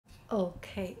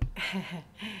Okay,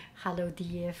 hello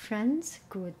dear friends,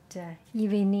 good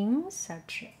evening,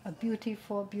 such a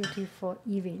beautiful, beautiful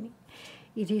evening.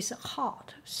 It is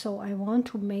hot, so I want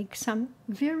to make some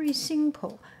very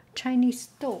simple Chinese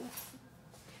tofu,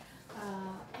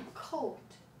 cold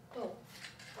tofu.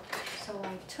 So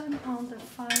I turn on the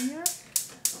fire.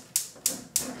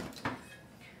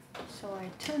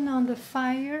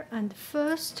 And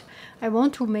first I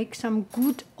want to make some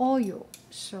good oil.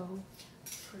 So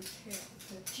prepare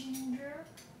the ginger.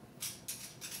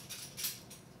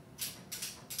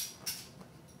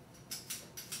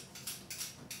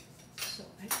 So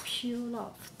I peel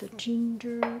off the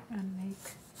ginger and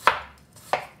make.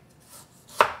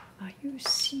 Are you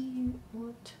seeing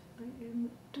what I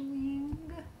am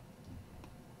doing?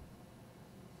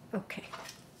 Okay.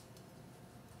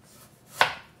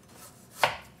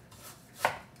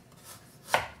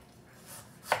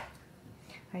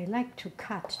 I like to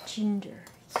cut ginger.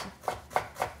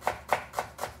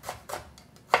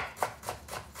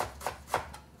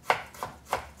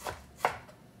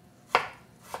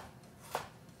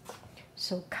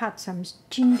 So cut some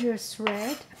ginger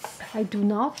thread. I do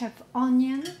not have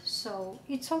onion, so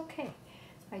it's okay.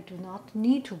 I do not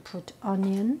need to put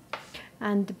onion.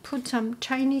 And put some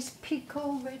Chinese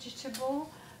pickle vegetable,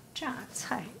 榨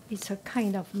菜. It's a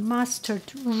kind of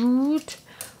mustard root,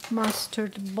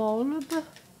 mustard bulb.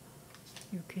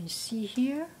 You can see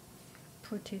here.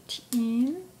 Put it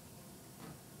in.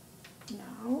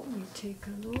 Now we take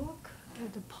a look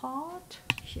at the pot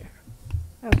here.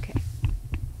 Okay.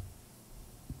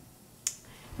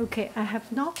 Okay, I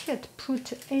have not yet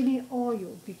put any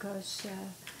oil because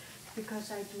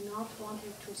I do not want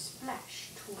it to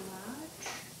splash too much.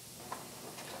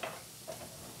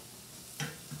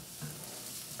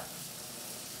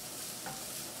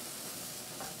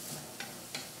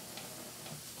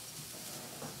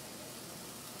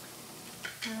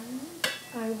 And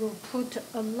I will put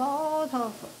a lot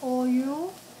of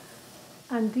oil,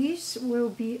 and this will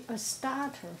be a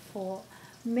starter for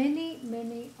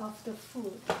many of the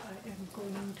food I am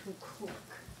going to cook.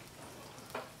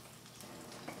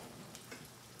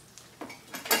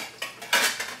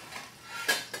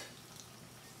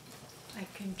 I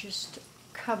can just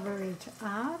cover it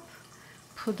up,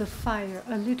 put the fire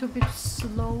a little bit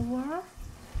slower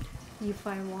if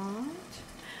I want.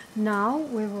 Now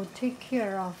we will take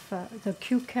care of the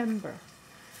cucumber.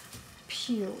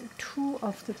 Peel 2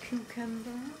 of the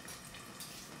cucumber.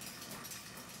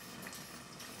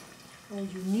 Oh,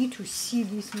 you need to see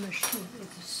this machine.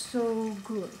 It's so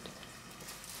good.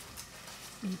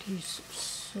 It is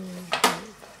so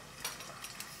good.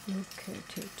 Look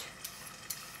at it.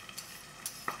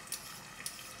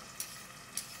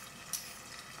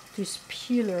 This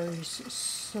peeler is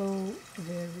so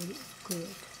very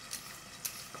good.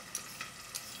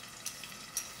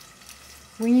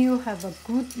 When you have a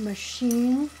good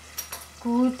machine,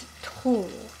 good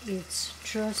tool, it's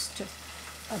just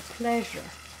a pleasure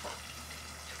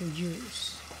to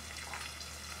use.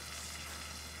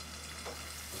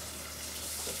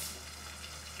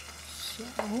 So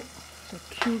the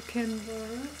cucumber,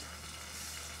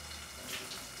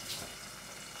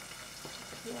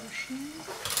 washing.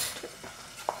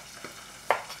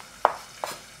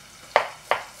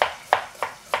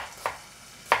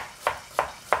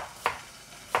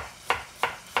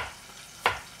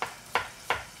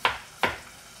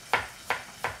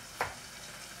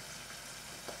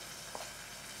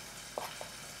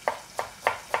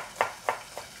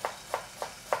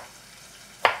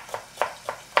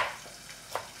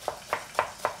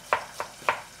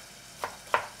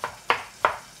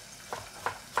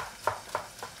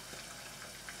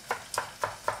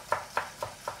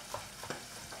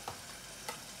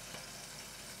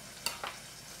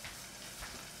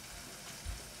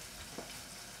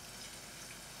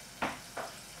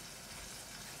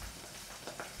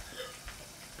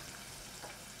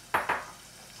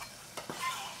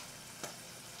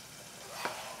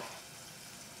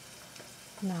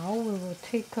 Now we will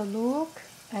take a look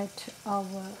at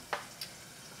our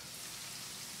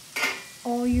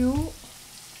oil.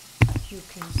 You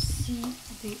can see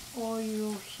the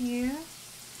oil here.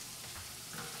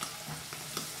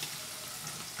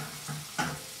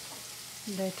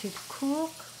 Let it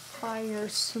cook, fire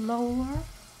slower,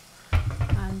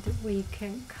 and we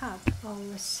can cut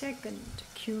our second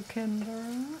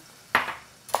cucumber.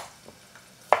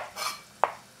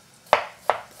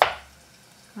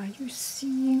 Are you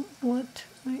seeing what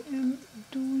I am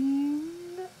doing?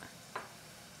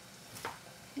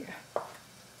 Here.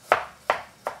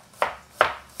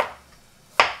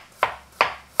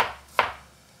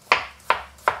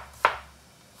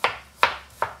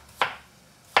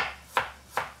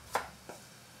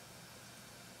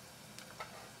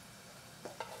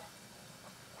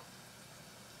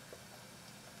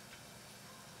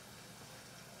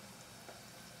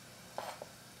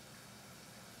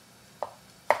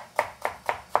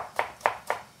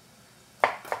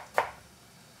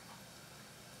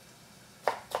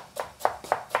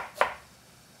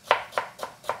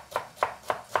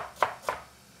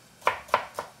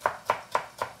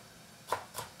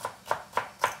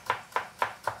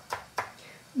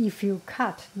 if you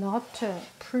cut not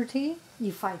pretty,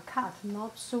 if I cut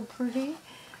not so pretty,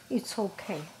 it's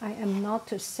okay. I am not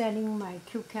selling my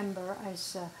cucumber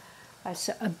as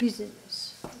a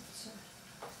business.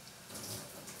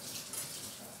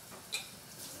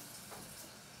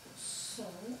 So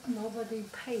nobody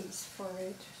pays for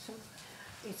it. So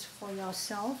it's for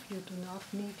yourself. You do not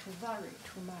need to worry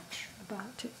too much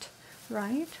about it,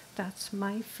 right? That's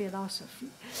my philosophy.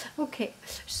 Okay,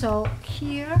 so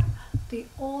here the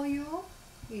oil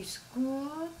is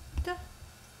good.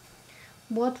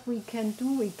 What we can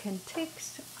do, we can take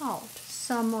out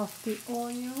some of the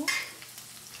oil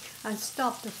and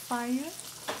stop the fire.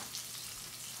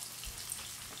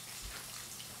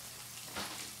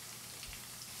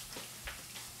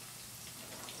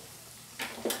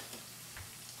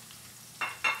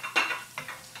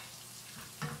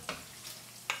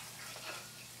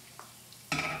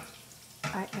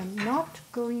 I am not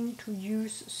going to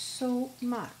use so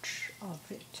much of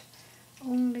it,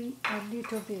 only a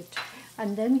little bit,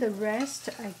 and then the rest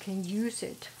I can use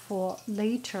it for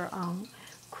later on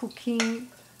cooking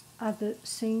other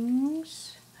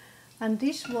things. And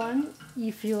this one,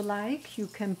 if you like, you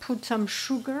can put some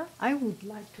sugar. I would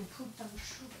like to put some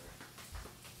sugar.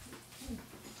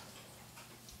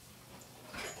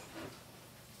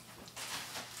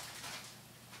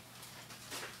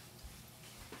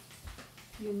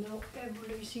 You know,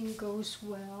 everything goes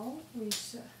well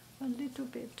with a little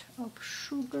bit of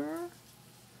sugar.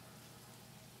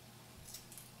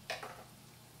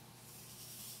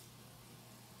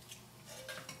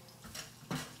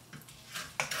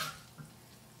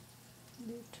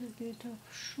 Little bit of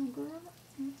sugar.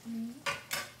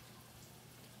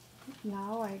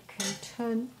 Now I can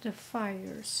turn the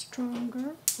fire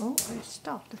stronger. Oh, I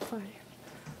stopped the fire.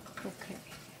 Okay.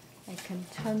 I can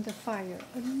turn the fire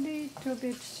a little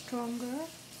bit stronger.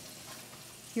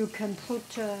 You can put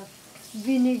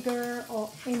vinegar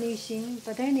or anything,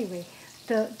 but anyway,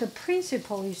 the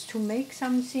principle is to make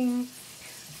something,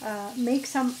 make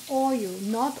some oil,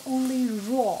 not only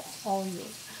raw oil.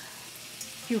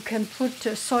 You can put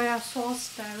soya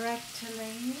sauce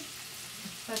directly,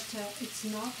 but it's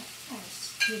not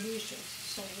as delicious,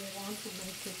 so we want to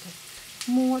make it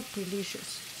more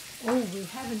delicious. Oh, we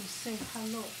haven't said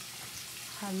hello.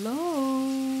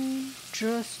 Hello,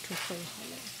 just to say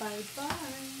hello.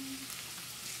 Bye-bye.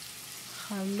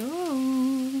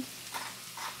 Hello.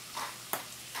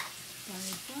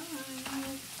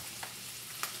 Bye-bye.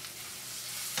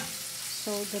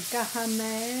 So the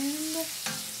caramel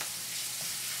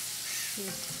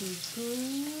should be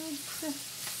good.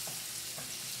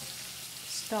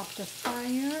 Stop the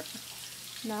fire.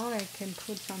 Now I can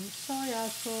put some soya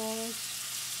sauce.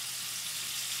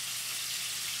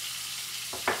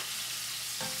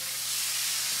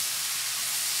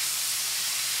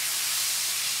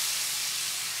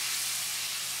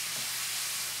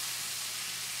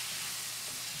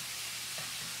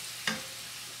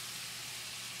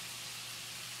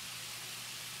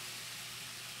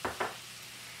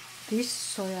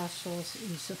 This soya sauce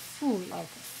is full of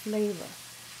flavor,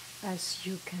 as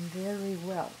you can very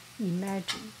well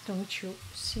imagine, don't you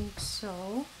think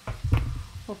so?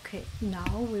 Okay,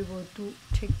 now we will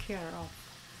take care of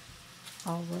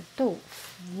our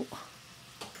tofu.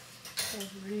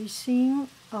 Everything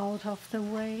out of the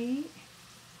way.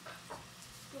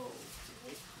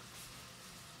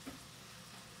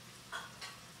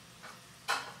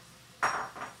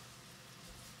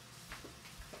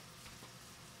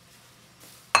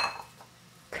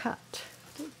 Cut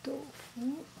the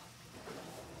tofu.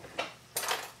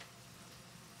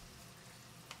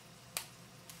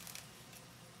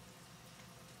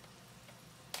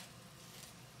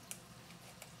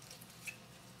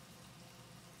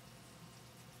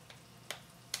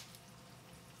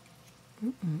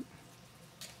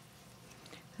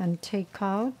 And take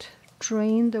out,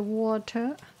 drain the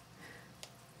water.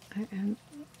 I am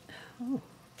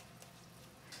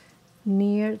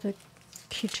near the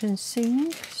kitchen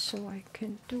sink, so I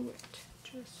can do it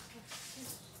just like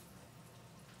this.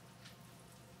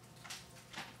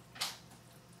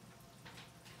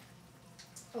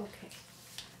 Okay,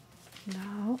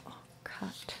 now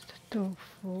cut the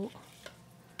tofu.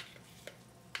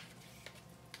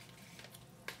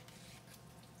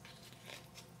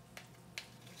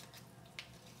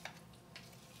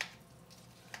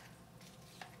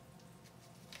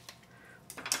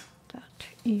 That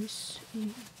is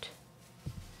it.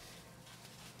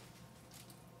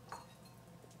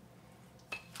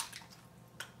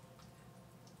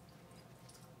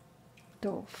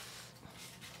 Tofu.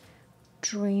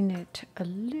 Drain it a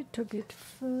little bit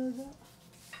further.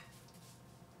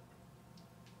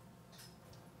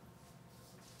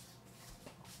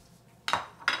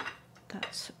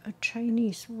 That's a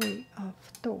Chinese way of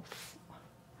tofu.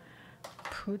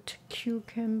 Put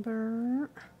cucumber.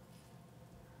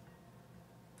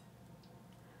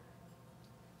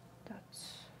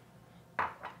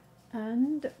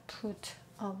 And put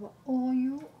our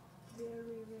oil.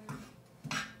 Very, very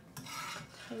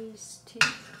tasty,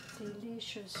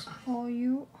 delicious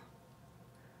oil.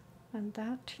 And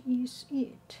that is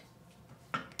it.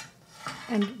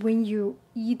 And when you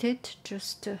eat it,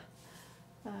 just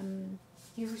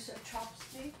use a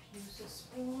chopstick, use a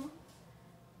spoon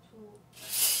to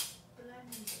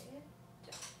blend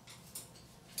it.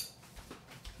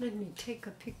 Let me take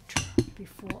a picture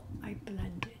before I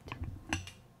blend it.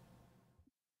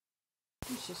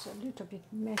 This is a little bit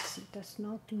messy, does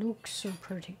not look so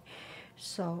pretty.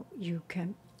 So you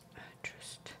can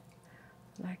just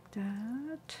like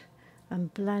that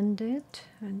and blend it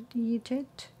and eat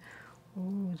it.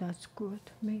 Oh, that's good.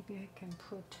 Maybe I can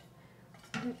put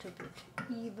a little bit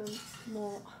even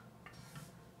more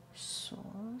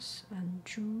sauce and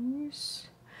juice.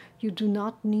 You do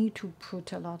not need to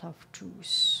put a lot of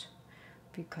juice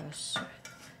because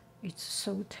it's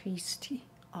so tasty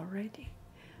already.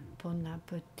 Bon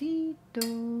appetito.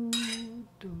 Do,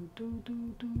 do, do,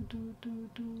 do, do, do,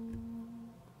 do.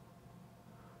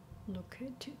 Look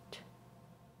at it.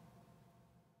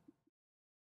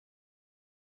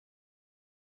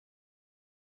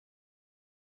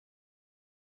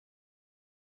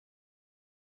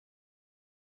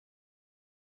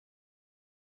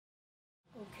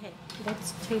 Okay,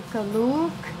 let's take a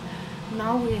look.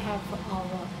 Now we have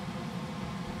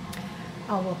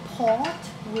our pot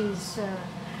with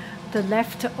the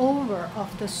leftover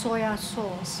of the soya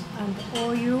sauce and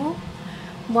oil.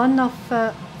 One of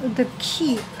the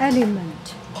key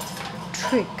element,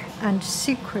 trick and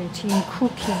secret in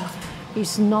cooking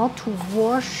is not to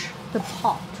wash the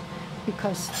pot,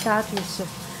 because that is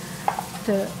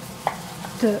the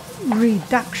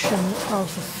reduction of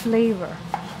flavor.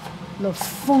 The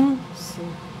feng,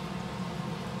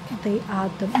 they are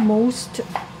the most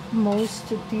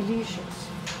delicious.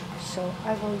 So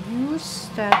I will use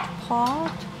that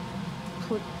pot,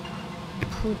 put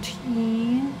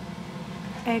in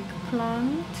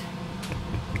eggplant.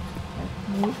 Let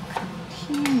me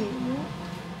continue.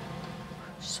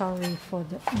 Sorry for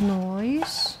the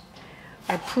noise.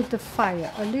 I put the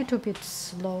fire a little bit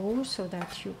slow so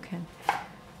that you can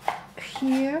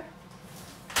hear.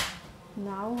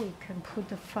 Now we can put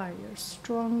the fire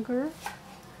stronger,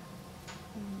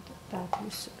 and that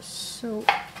is so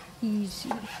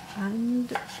easy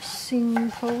and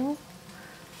simple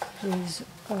with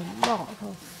a lot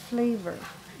of flavor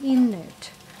in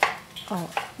it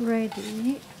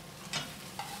already.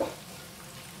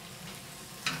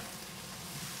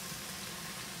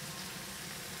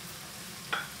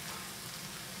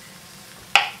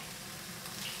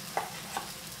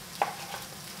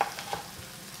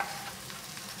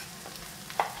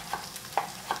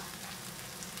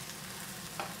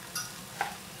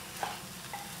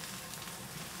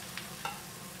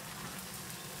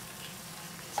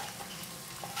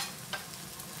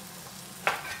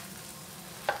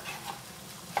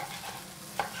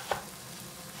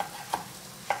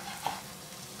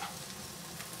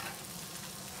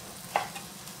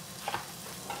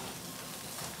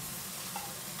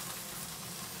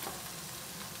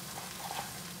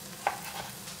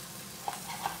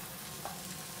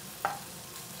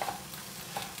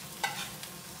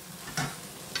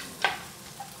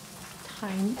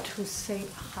 Time to say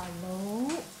hello.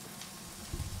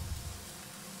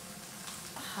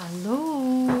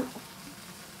 Hello.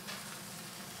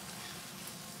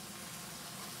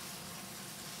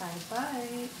 Bye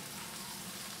bye.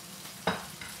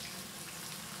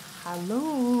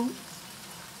 Hello.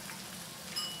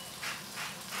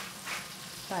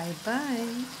 Bye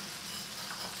bye.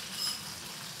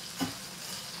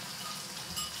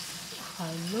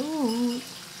 Hello.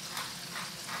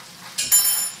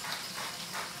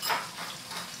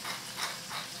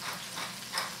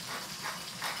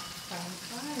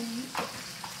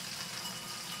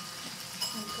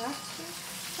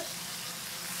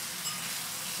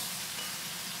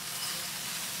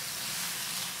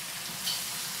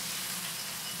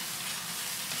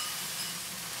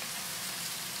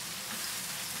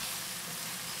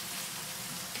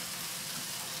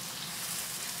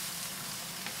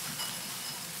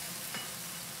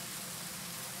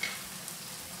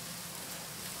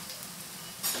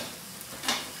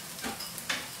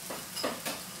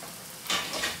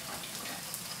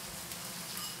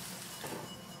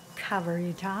 Cover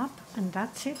it up, and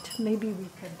that's it. Maybe we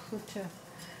can put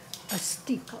a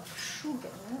stick of sugar.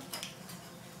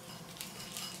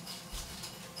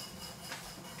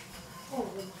 Oh,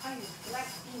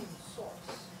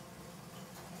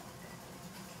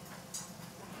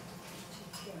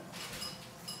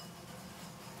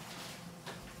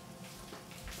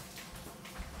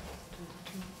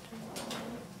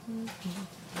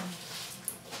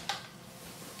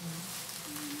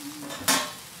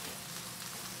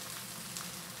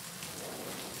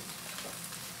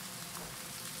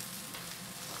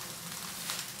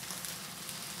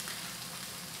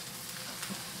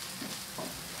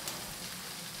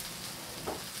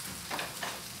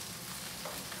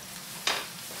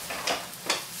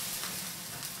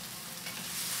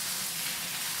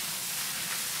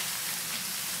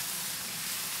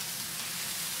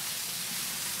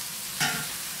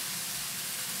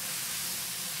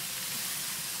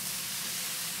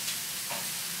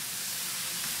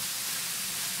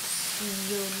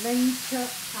 See you later.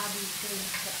 I'll be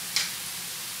later.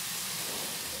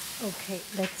 Okay,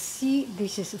 let's see.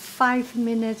 This is 5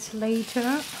 minutes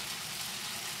later.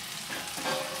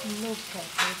 Look at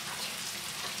it.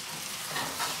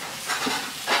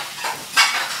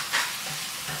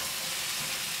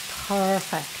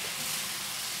 Perfect.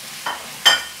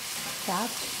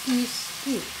 That is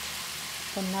it.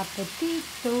 Bon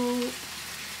appetito.